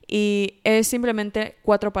 Y es simplemente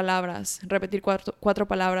 4 palabras, repetir cuatro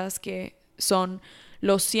palabras que son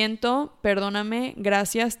lo siento, perdóname,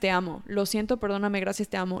 gracias, te amo. Lo siento, perdóname, gracias,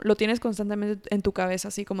 te amo. Lo tienes constantemente en tu cabeza,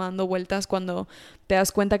 así como dando vueltas cuando te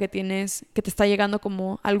das cuenta que te está llegando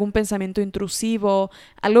como algún pensamiento intrusivo,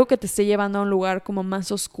 algo que te esté llevando a un lugar como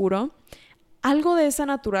más oscuro. Algo de esa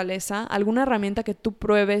naturaleza, alguna herramienta que tú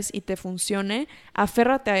pruebes y te funcione,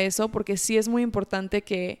 aférrate a eso porque sí es muy importante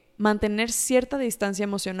que mantener cierta distancia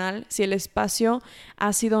emocional si el espacio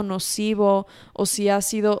ha sido nocivo o si ha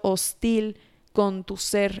sido hostil con tu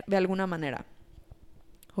ser de alguna manera.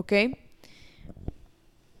 ¿Ok?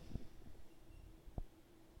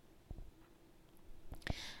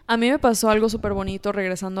 A mí me pasó algo súper bonito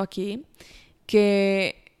regresando aquí,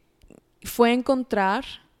 que fue encontrar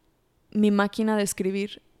mi máquina de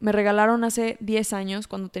escribir. Me regalaron hace 10 años,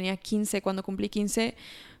 cuando cumplí 15,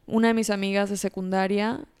 una de mis amigas de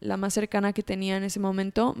secundaria, la más cercana que tenía en ese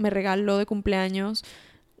momento, me regaló de cumpleaños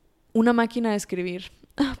una máquina de escribir.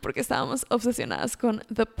 Porque estábamos obsesionadas con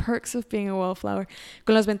the perks of being a wallflower,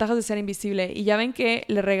 con las ventajas de ser invisible. Y ya ven que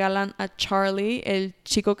le regalan a Charlie, el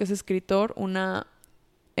chico que es escritor, una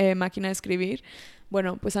máquina de escribir.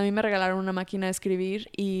 Bueno, pues a mí me regalaron una máquina de escribir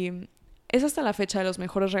y es hasta la fecha de los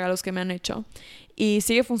mejores regalos que me han hecho. Y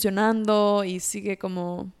sigue funcionando y sigue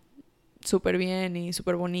como súper bien y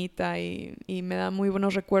súper bonita y me da muy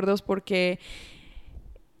buenos recuerdos porque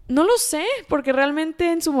no lo sé, porque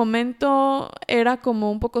realmente en su momento era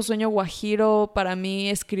como un poco sueño guajiro para mí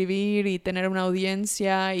escribir y tener una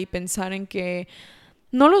audiencia y pensar en que,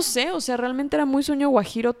 no lo sé, o sea, realmente era muy sueño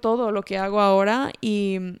guajiro todo lo que hago ahora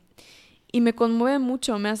y me conmueve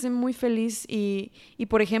mucho, me hace muy feliz y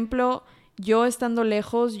por ejemplo, yo estando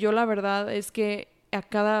lejos, yo la verdad es que a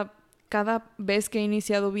cada vez que he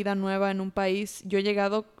iniciado vida nueva en un país, yo he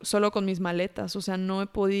llegado solo con mis maletas, o sea, no he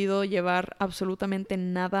podido llevar absolutamente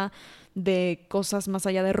nada de cosas más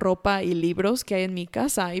allá de ropa y libros que hay en mi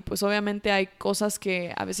casa. Y pues obviamente hay cosas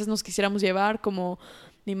que a veces nos quisiéramos llevar, como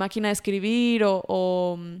mi máquina de escribir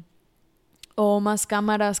o más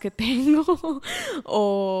cámaras que tengo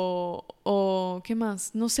o ¿qué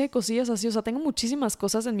más? No sé, cosillas así, o sea, tengo muchísimas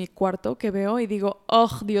cosas en mi cuarto que veo y digo,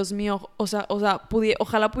 oh, Dios mío, o sea,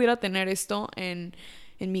 ojalá pudiera tener esto en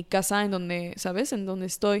mi casa, en donde, ¿sabes? En donde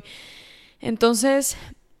estoy. Entonces,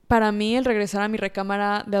 para mí el regresar a mi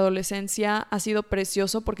recámara de adolescencia ha sido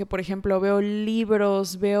precioso porque, por ejemplo, veo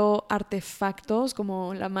libros, veo artefactos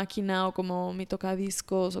como la máquina o como mi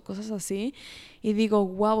tocadiscos o cosas así y digo,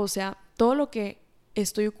 wow, o sea, todo lo que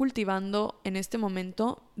estoy cultivando en este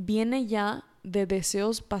momento viene ya de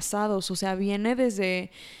deseos pasados, o sea, viene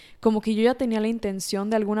desde como que yo ya tenía la intención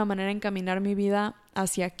de alguna manera encaminar mi vida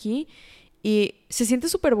hacia aquí y se siente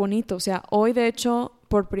súper bonito, o sea, hoy de hecho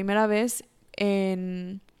por primera vez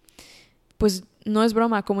pues no es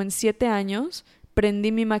broma, como en 7 años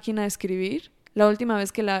prendí mi máquina de escribir. La última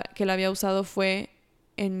vez que la había usado fue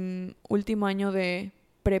en último año de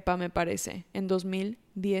prepa, me parece, en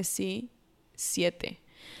 2017.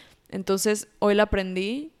 Entonces hoy la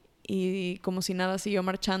prendí y como si nada siguió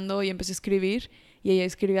marchando y empecé a escribir y ella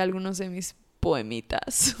escribió algunos de mis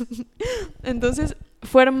poemitas. Entonces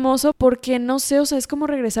fue hermoso porque no sé, o sea, es como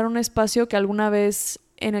regresar a un espacio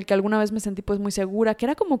en el que alguna vez me sentí pues muy segura, que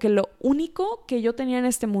era como que lo único que yo tenía en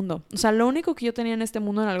este mundo. O sea, lo único que yo tenía en este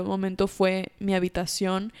mundo en algún momento fue mi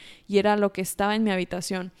habitación y era lo que estaba en mi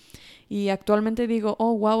habitación. Y actualmente digo,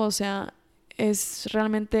 oh, wow, o sea, es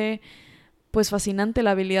realmente pues fascinante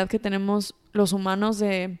la habilidad que tenemos los humanos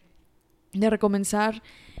de recomenzar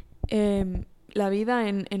la vida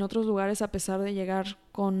en otros lugares a pesar de llegar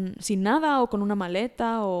sin nada o con una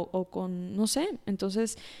maleta o con, no sé.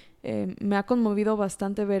 Entonces me ha conmovido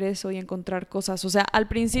bastante ver eso y encontrar cosas. O sea, al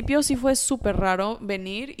principio sí fue súper raro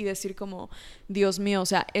venir y decir como, Dios mío, o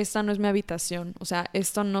sea, esta no es mi habitación. O sea,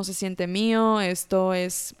 esto no se siente mío, esto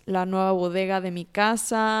es la nueva bodega de mi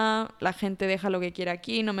casa, la gente deja lo que quiere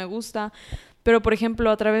aquí, no me gusta. Pero, por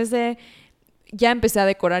ejemplo, a través de ya empecé a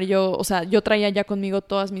decorar yo, o sea, yo traía ya conmigo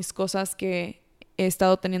todas mis cosas que he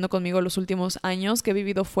estado teniendo conmigo los últimos años que he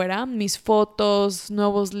vivido fuera, mis fotos,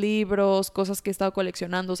 nuevos libros, cosas que he estado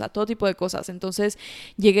coleccionando, o sea, todo tipo de cosas. Entonces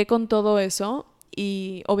llegué con todo eso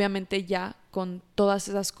y obviamente ya con todas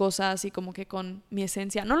esas cosas y como que con mi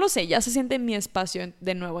esencia, no lo sé, ya se siente mi espacio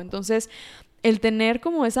de nuevo. Entonces el tener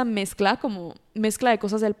como esa mezcla, como mezcla de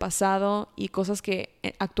cosas del pasado y cosas que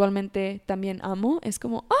actualmente también amo, es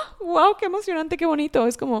como, wow, qué emocionante, qué bonito.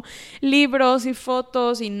 Es como libros y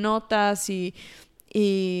fotos y notas y,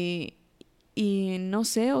 y no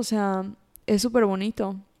sé, o sea, es súper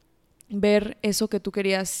bonito ver eso que tú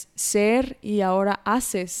querías ser y ahora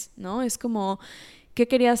haces, ¿no? Es como, ¿qué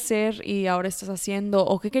querías ser y ahora estás haciendo?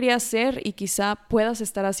 ¿O qué querías ser y quizá puedas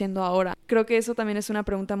estar haciendo ahora? Creo que eso también es una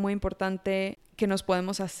pregunta muy importante que nos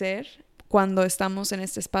podemos hacer cuando estamos en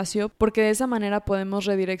este espacio, porque de esa manera podemos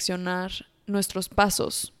redireccionar nuestros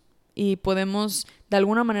pasos y podemos de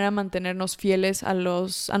alguna manera mantenernos fieles a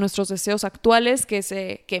nuestros deseos actuales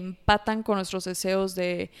que empatan con nuestros deseos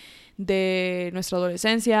de nuestra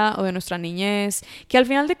adolescencia o de nuestra niñez, que al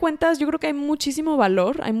final de cuentas yo creo que hay muchísimo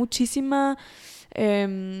valor, hay muchísima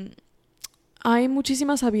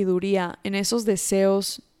sabiduría en esos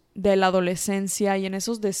deseos de la adolescencia y en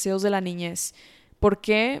esos deseos de la niñez. ¿Por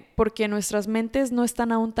qué? Porque nuestras mentes no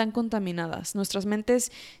están aún tan contaminadas. Nuestras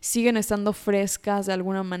mentes siguen estando frescas de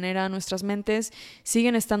alguna manera. Nuestras mentes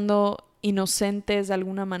siguen estando inocentes de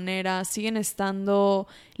alguna manera. Siguen estando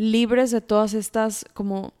libres de todas estas,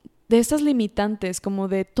 como, de estas limitantes, como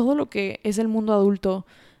de todo lo que es el mundo adulto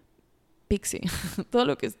pixie, todo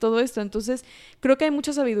lo que es todo esto. Entonces creo que hay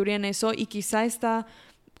mucha sabiduría en eso y quizá está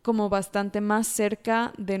como bastante más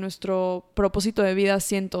cerca de nuestro propósito de vida,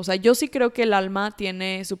 siento. O sea, yo sí creo que el alma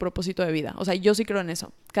tiene su propósito de vida. O sea, yo sí creo en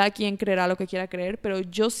eso. Cada quien creerá lo que quiera creer, pero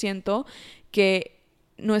yo siento que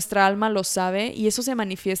nuestra alma lo sabe y eso se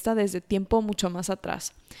manifiesta desde tiempo mucho más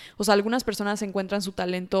atrás. O sea, algunas personas encuentran su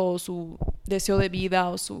talento o su deseo de vida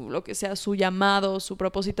o su lo que sea, su llamado, su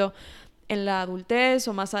propósito en la adultez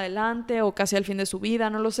o más adelante o casi al fin de su vida,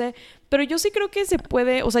 no lo sé, pero yo sí creo que se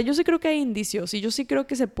puede, o sea, yo sí creo que hay indicios y yo sí creo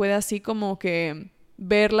que se puede así como que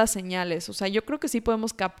ver las señales, o sea, yo creo que sí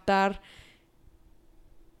podemos captar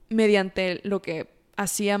mediante lo que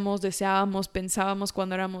hacíamos, deseábamos, pensábamos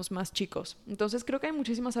cuando éramos más chicos. Entonces creo que hay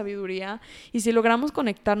muchísima sabiduría y si logramos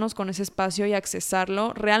conectarnos con ese espacio y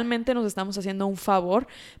accesarlo, realmente nos estamos haciendo un favor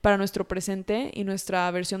para nuestro presente y nuestra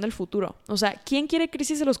versión del futuro. O sea, ¿quién quiere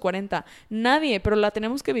crisis de los 40? Nadie, pero la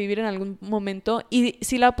tenemos que vivir en algún momento y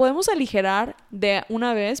si la podemos aligerar de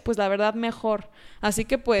una vez, pues la verdad mejor. Así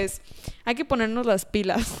que pues hay que ponernos las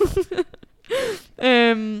pilas.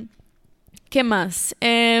 ¿Qué más?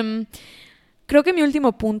 Creo que mi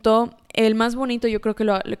último punto, el más bonito, yo creo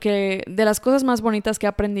que de las cosas más bonitas que he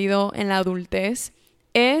aprendido en la adultez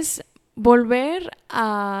es volver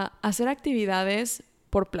a hacer actividades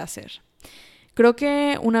por placer. Creo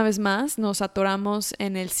que una vez más nos atoramos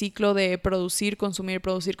en el ciclo de producir,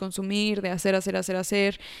 consumir, de hacer,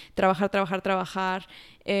 trabajar,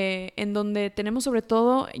 en donde tenemos sobre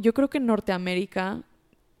todo, yo creo que en Norteamérica,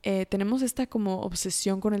 tenemos esta como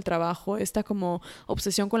obsesión con el trabajo, esta como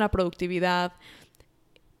obsesión con la productividad.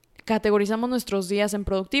 Categorizamos nuestros días en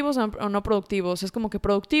productivos o no productivos. Es como que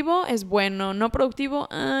productivo es bueno, no productivo,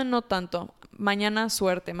 no tanto. Mañana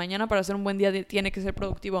suerte, mañana para hacer un buen día tiene que ser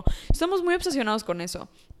productivo. Estamos muy obsesionados con eso.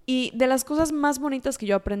 Y de las cosas más bonitas que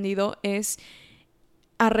yo he aprendido es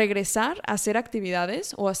a regresar a hacer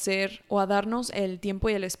actividades o a darnos el tiempo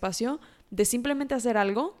y el espacio de simplemente hacer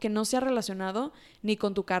algo que no sea relacionado ni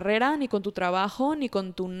con tu carrera, ni con tu trabajo, ni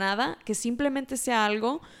con tu nada, que simplemente sea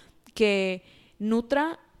algo que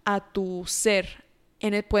nutra a tu ser.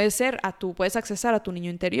 Puedes accesar a tu niño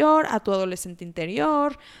interior, a tu adolescente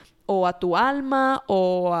interior, o a tu alma,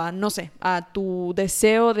 o a, no sé, a tu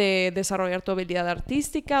deseo de desarrollar tu habilidad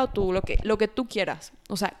artística, o lo que tú quieras.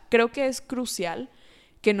 O sea, creo que es crucial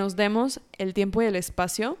que nos demos el tiempo y el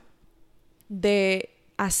espacio de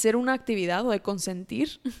hacer una actividad o de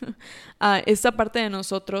consentir a esta parte de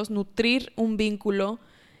nosotros, nutrir un vínculo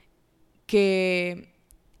que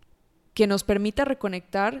que nos permita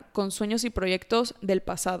reconectar con sueños y proyectos del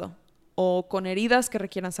pasado, o con heridas que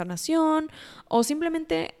requieran sanación, o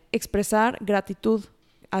simplemente expresar gratitud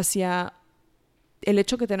hacia el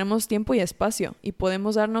hecho que tenemos tiempo y espacio y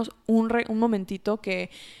podemos darnos un momentito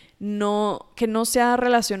que no sea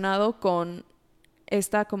relacionado con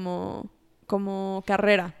esta como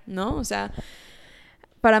carrera, ¿no? O sea,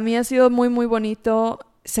 para mí ha sido muy, muy bonito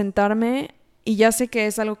sentarme, y ya sé que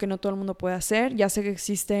es algo que no todo el mundo puede hacer, ya sé que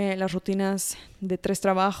existen las rutinas de 3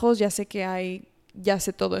 trabajos, ya sé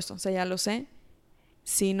todo esto, o sea, ya lo sé.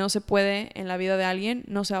 Si no se puede en la vida de alguien,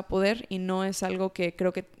 no se va a poder, y no es algo que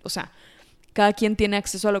creo que, o sea, cada quien tiene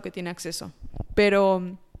acceso a lo que tiene acceso.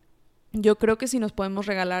 Pero yo creo que si nos podemos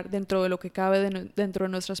regalar dentro de lo que cabe, dentro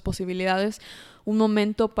de nuestras posibilidades, un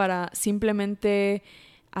momento para simplemente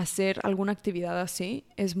hacer alguna actividad así,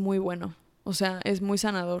 es muy bueno. O sea, es muy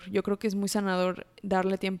sanador. Yo creo que es muy sanador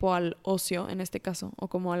darle tiempo al ocio, en este caso, o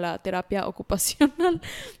como a la terapia ocupacional.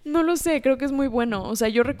 No lo sé, creo que es muy bueno. O sea,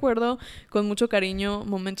 yo recuerdo con mucho cariño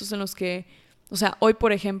momentos en los que, o sea, hoy,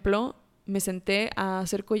 por ejemplo, me senté a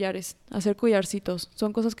hacer collares, a hacer collarcitos.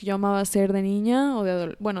 Son cosas que yo amaba hacer de niña, o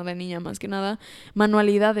de niña más que nada.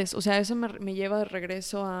 Manualidades, o sea, eso me lleva de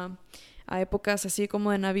regreso a épocas así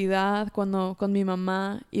como de Navidad, cuando con mi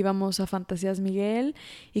mamá íbamos a Fantasías Miguel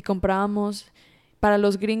y comprábamos para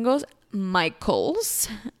los gringos Michaels.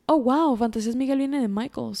 Oh, wow, Fantasías Miguel viene de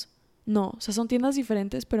Michaels. No, o sea, son tiendas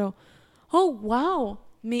diferentes, pero... Oh, wow.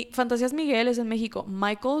 Fantasías Miguel es en México.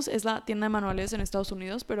 Michaels es la tienda de manuales en Estados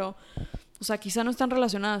Unidos, pero... O sea, quizá no están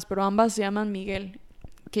relacionadas, pero ambas se llaman Miguel.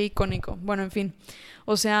 Qué icónico. Bueno, en fin.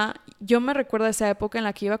 O sea, yo me recuerdo esa época en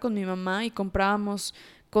la que iba con mi mamá y comprábamos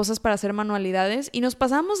cosas para hacer manualidades y nos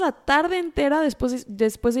pasábamos la tarde entera después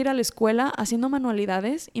de ir a la escuela haciendo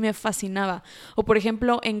manualidades, y me fascinaba. O por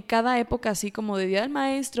ejemplo, en cada época así como de Día del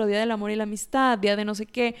Maestro, Día del Amor y la Amistad, Día de no sé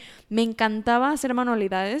qué, me encantaba hacer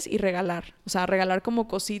manualidades y regalar. O sea, regalar como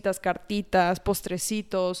cositas, cartitas,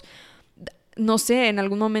 postrecitos. No sé, en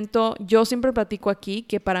algún momento yo siempre platico aquí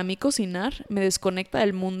que para mí cocinar me desconecta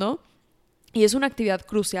del mundo, y es una actividad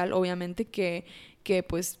crucial, obviamente, que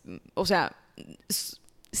pues, o sea,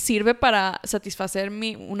 sirve para satisfacer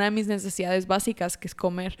una de mis necesidades básicas, que es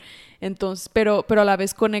comer. Entonces, pero a la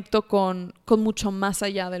vez conecto con mucho más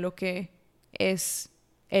allá de lo que es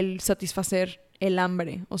el satisfacer el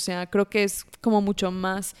hambre. O sea, creo que es como mucho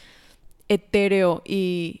más etéreo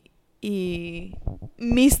y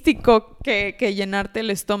místico que llenarte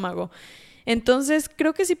el estómago. Entonces,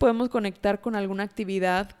 creo que sí podemos conectar con alguna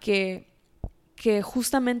actividad que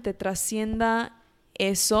justamente trascienda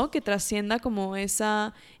eso, que trascienda como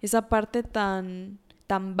esa parte tan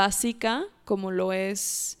básica como lo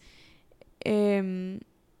es,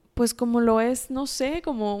 pues como lo es, no sé,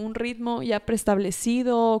 como un ritmo ya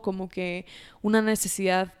preestablecido, como que una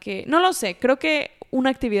necesidad que, no lo sé, creo que una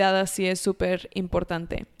actividad así es súper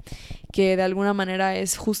importante, que de alguna manera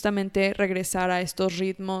es justamente regresar a estos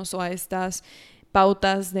ritmos o a estas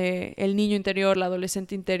pautas de el niño interior, la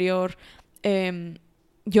adolescente interior.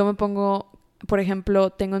 Yo me pongo, por ejemplo,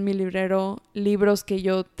 tengo en mi librero libros que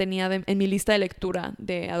yo tenía en mi lista de lectura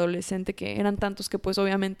de adolescente, que eran tantos que pues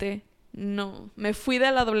obviamente no, me fui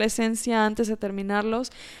de la adolescencia antes de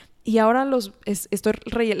terminarlos, y ahora estoy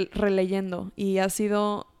releyendo, y ha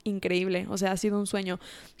sido increíble, o sea, ha sido un sueño.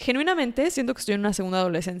 Genuinamente siento que estoy en una segunda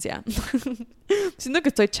adolescencia. Siento que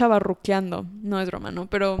estoy chavarruqueando, no es broma, ¿no?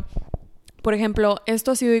 Pero... Por ejemplo, esto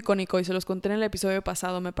ha sido icónico y se los conté en el episodio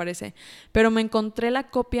pasado, me parece. Pero me encontré la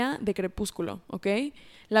copia de Crepúsculo, ¿ok?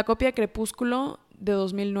 La copia de Crepúsculo de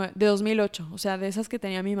 2008. O sea, de esas que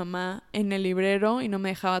tenía mi mamá en el librero y no me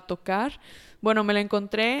dejaba tocar. Bueno, me la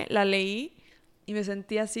encontré, la leí y me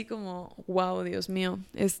sentí así como, wow, Dios mío,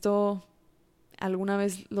 esto alguna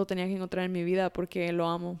vez lo tenía que encontrar en mi vida porque lo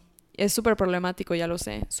amo. Es súper problemático, ya lo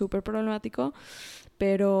sé, súper problemático.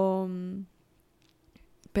 Pero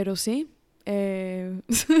sí.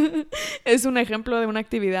 Es un ejemplo de una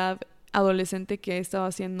actividad adolescente que he estado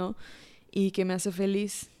haciendo y que me hace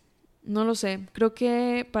feliz. No lo sé, creo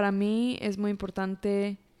que para mí es muy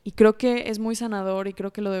importante y creo que es muy sanador, y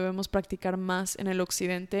creo que lo debemos practicar más en el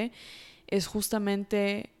occidente. Es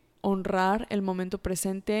justamente honrar el momento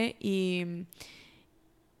presente y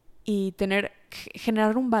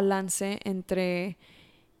generar un balance entre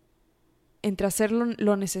hacer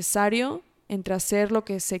lo necesario, entre hacer lo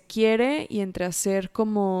que se quiere y entre hacer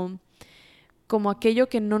como aquello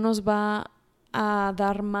que no nos va a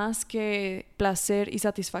dar más que placer y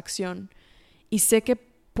satisfacción. Y sé que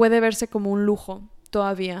puede verse como un lujo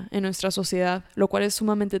todavía en nuestra sociedad, lo cual es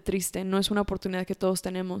sumamente triste, no es una oportunidad que todos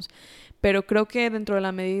tenemos, pero creo que dentro de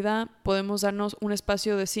la medida podemos darnos un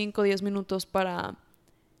espacio de 5 o 10 minutos para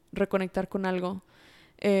reconectar con algo,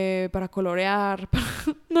 para colorear,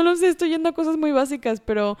 no lo sé, estoy yendo a cosas muy básicas,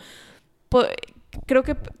 pero po-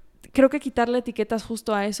 creo que quitarle etiquetas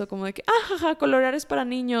justo a eso, como de que, jaja, colorear es para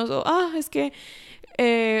niños, o, es que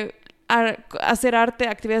eh, hacer arte,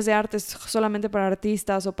 actividades de arte es solamente para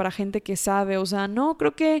artistas o para gente que sabe, o sea, no,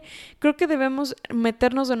 creo que debemos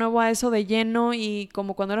meternos de nuevo a eso de lleno y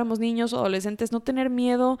como cuando éramos niños o adolescentes, no tener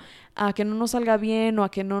miedo a que no nos salga bien o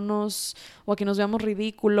a que o a que nos veamos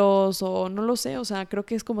ridículos o no lo sé, o sea, creo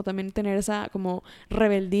que es como también tener esa como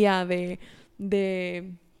rebeldía de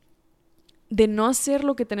de no hacer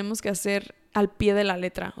lo que tenemos que hacer al pie de la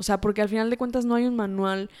letra. O sea, porque al final de cuentas no hay un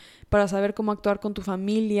manual para saber cómo actuar con tu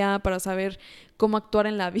familia, para saber cómo actuar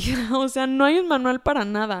en la vida. O sea, no hay un manual para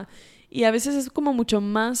nada. Y a veces es como mucho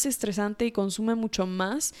más estresante y consume mucho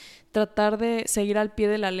más tratar de seguir al pie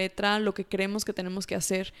de la letra lo que creemos que tenemos que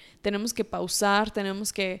hacer. Tenemos que pausar,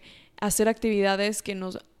 tenemos que hacer actividades que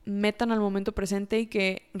nos metan al momento presente y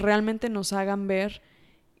que realmente nos hagan ver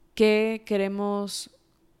qué queremos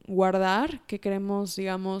guardar, que queremos,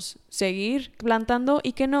 digamos, seguir plantando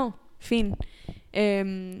y que no. Fin.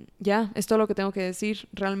 Ya, es todo lo que tengo que decir.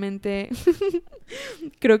 Realmente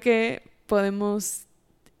creo que podemos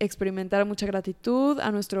experimentar mucha gratitud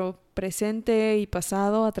a nuestro presente y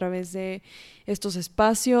pasado a través de estos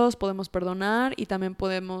espacios, podemos perdonar y también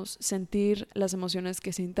podemos sentir las emociones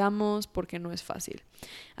que sintamos porque no es fácil.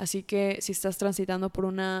 Así que si estás transitando por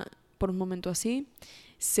un momento así,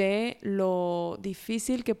 sé lo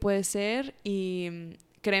difícil que puede ser y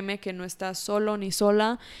créeme que no estás solo ni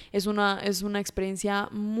sola, es una experiencia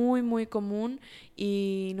muy muy común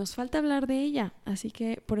y nos falta hablar de ella, así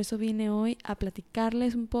que por eso vine hoy a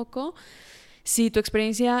platicarles un poco. Si tu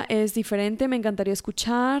experiencia es diferente, me encantaría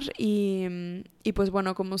escuchar y pues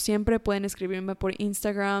bueno, como siempre pueden escribirme por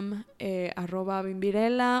Instagram,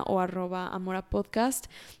 @bimvirela o @amorapodcast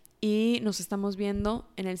y nos estamos viendo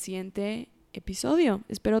en el siguiente episodio.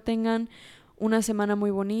 Espero tengan una semana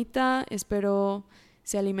muy bonita, espero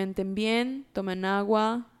se alimenten bien, tomen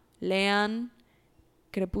agua, lean,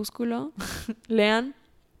 crepúsculo, lean,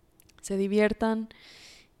 se diviertan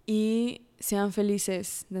y sean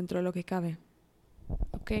felices dentro de lo que cabe.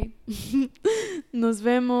 ¿Ok? Nos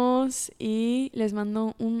vemos y les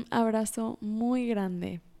mando un abrazo muy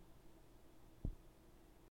grande.